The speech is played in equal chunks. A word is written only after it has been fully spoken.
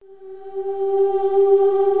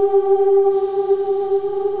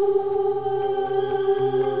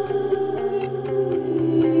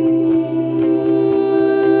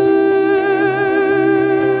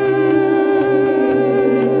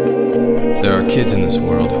kids in this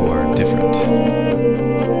world who are different,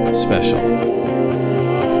 special.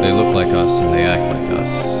 They look like us and they act like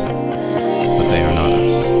us, but they are not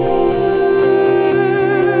us.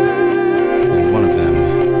 And one of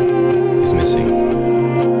them is missing.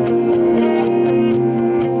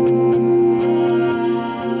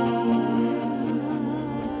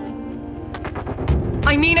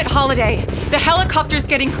 I mean it, Holiday. The helicopter's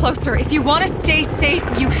getting closer. If you want to stay safe,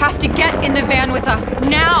 you have to get in the van with us,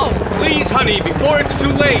 now! Please, honey, before it's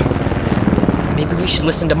too late! Maybe we should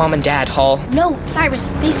listen to Mom and Dad, Hall. No, Cyrus,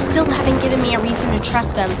 they still haven't given me a reason to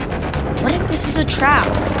trust them. What if this is a trap?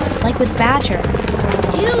 Like with Badger?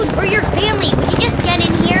 Dude, we're your family. Would you just get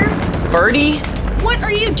in here? Birdie? What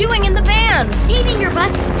are you doing in the van? Saving your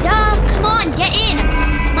butts. Duh. Come on, get in.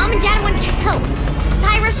 Mom and Dad want to help.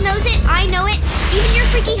 Cyrus knows it. I know it. Even your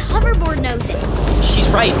freaky hoverboard knows it. She's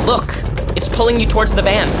right, look. It's pulling you towards the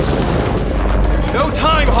van. There's no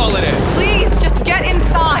time, Holiday! Please, just get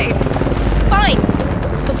inside. Fine.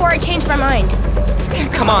 Before I change my mind.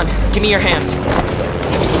 Come on, give me your hand.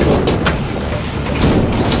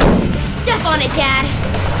 Step on it, Dad.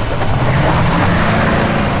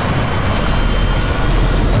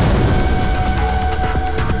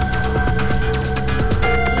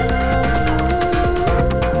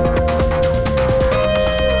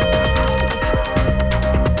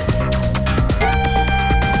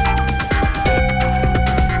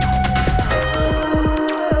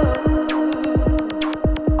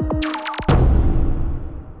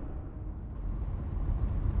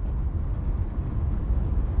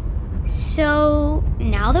 So,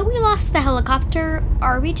 now that we lost the helicopter,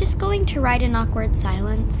 are we just going to ride in awkward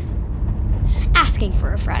silence? Asking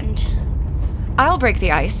for a friend. I'll break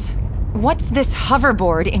the ice. What's this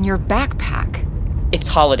hoverboard in your backpack? It's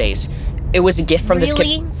Holidays. It was a gift from this kid.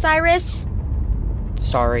 Really, Cyrus?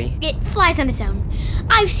 Sorry. It flies on its own.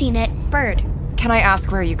 I've seen it. Bird, Can I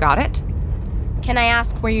ask where you got it? can I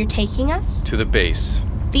ask where you're taking us? To the base.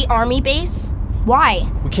 The army base?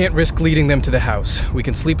 Why? We can't risk leading them to the house. We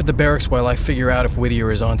can sleep at the barracks while I figure out if Whittier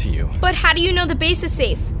is onto you. But how do you know the base is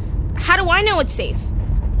safe? How do I know it's safe?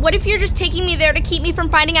 What if you're just taking me there to keep me from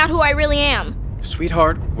finding out who I really am?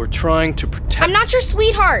 Sweetheart, we're trying to protect... I'm not your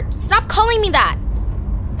sweetheart. Stop calling me that.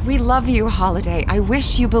 We love you, Holiday. I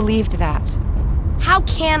wish you believed that. How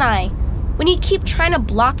can I? When you keep trying to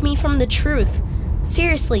block me from the truth.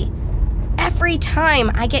 Seriously, every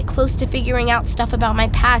time I get close to figuring out stuff about my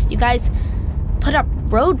past, you guys put up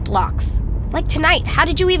roadblocks. Like tonight, how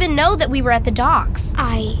did you even know that we were at the docks?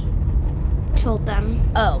 I told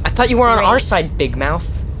them. Oh. I thought you were on our Great. side, Big Mouth.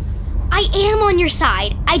 I am on your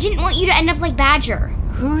side. I didn't want you to end up like Badger.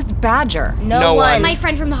 Who's Badger? No one. My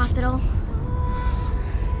friend from the hospital.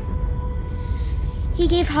 He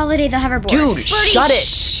gave Holiday the hoverboard. Dude, shut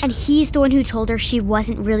it! And he's the one who told her she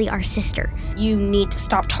wasn't really our sister. You need to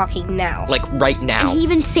stop talking now. Like right And now. he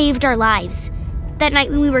even saved our lives. That night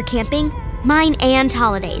when we were camping, mine and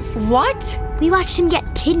Holiday's. What? We watched him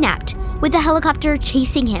get kidnapped with the helicopter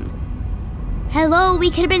chasing him. Hello, we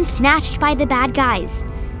could have been snatched by the bad guys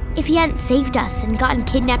if he hadn't saved us and gotten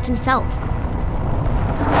kidnapped himself.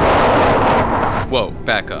 Whoa,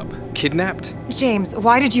 back up. Kidnapped? James,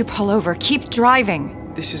 why did you pull over? Keep driving.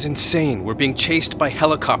 This is insane. We're being chased by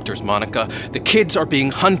helicopters, Monica. The kids are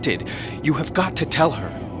being hunted. You have got to tell her.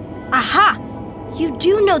 Aha! You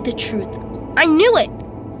do know the truth. I knew it.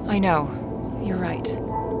 I know. You're right.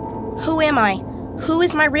 Who am I? Who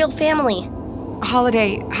is my real family?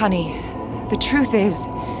 Holiday, honey, the truth is,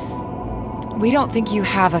 we don't think you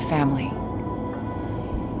have a family.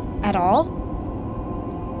 At all?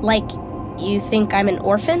 Like, you think I'm an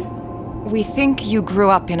orphan? We think you grew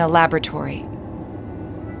up in a laboratory.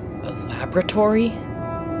 A laboratory?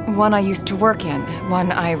 One I used to work in,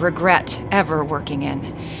 one I regret ever working in.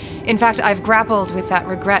 In fact, I've grappled with that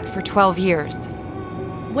regret for 12 years.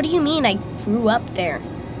 What do you mean I grew up there?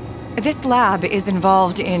 This lab is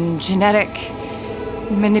involved in genetic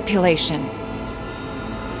manipulation.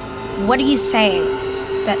 What are you saying?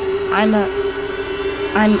 That I'm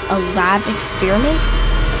a lab experiment?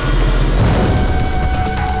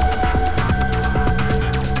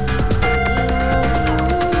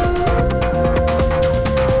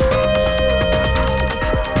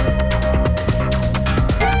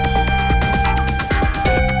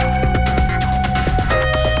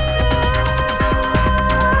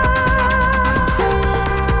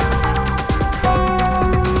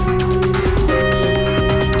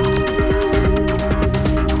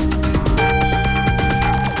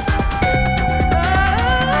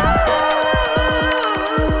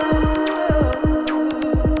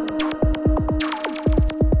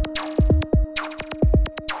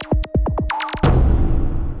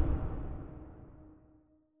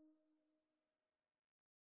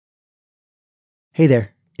 Hey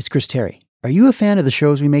there, it's Chris Terry. Are you a fan of the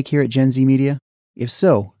shows we make here at Gen Z Media? If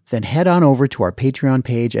so, then head on over to our Patreon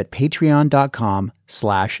page at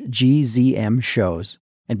patreon.com/GZMshows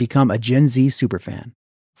and become a Gen Z superfan.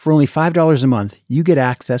 For only $5 a month, you get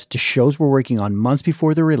access to shows we're working on months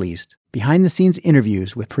before they're released, behind-the-scenes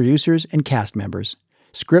interviews with producers and cast members,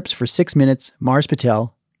 scripts for 6 Minutes, Mars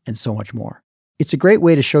Patel, and so much more. It's a great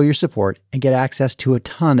way to show your support and get access to a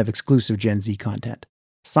ton of exclusive Gen Z content.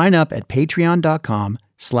 Sign up at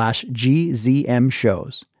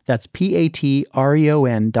patreon.com/GZMshows. That's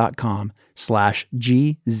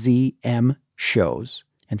patreon.com/GZMshows.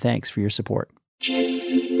 And thanks for your support.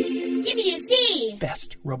 Give me a Z!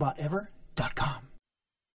 BestRobotEver.com.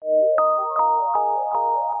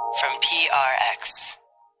 From PRX.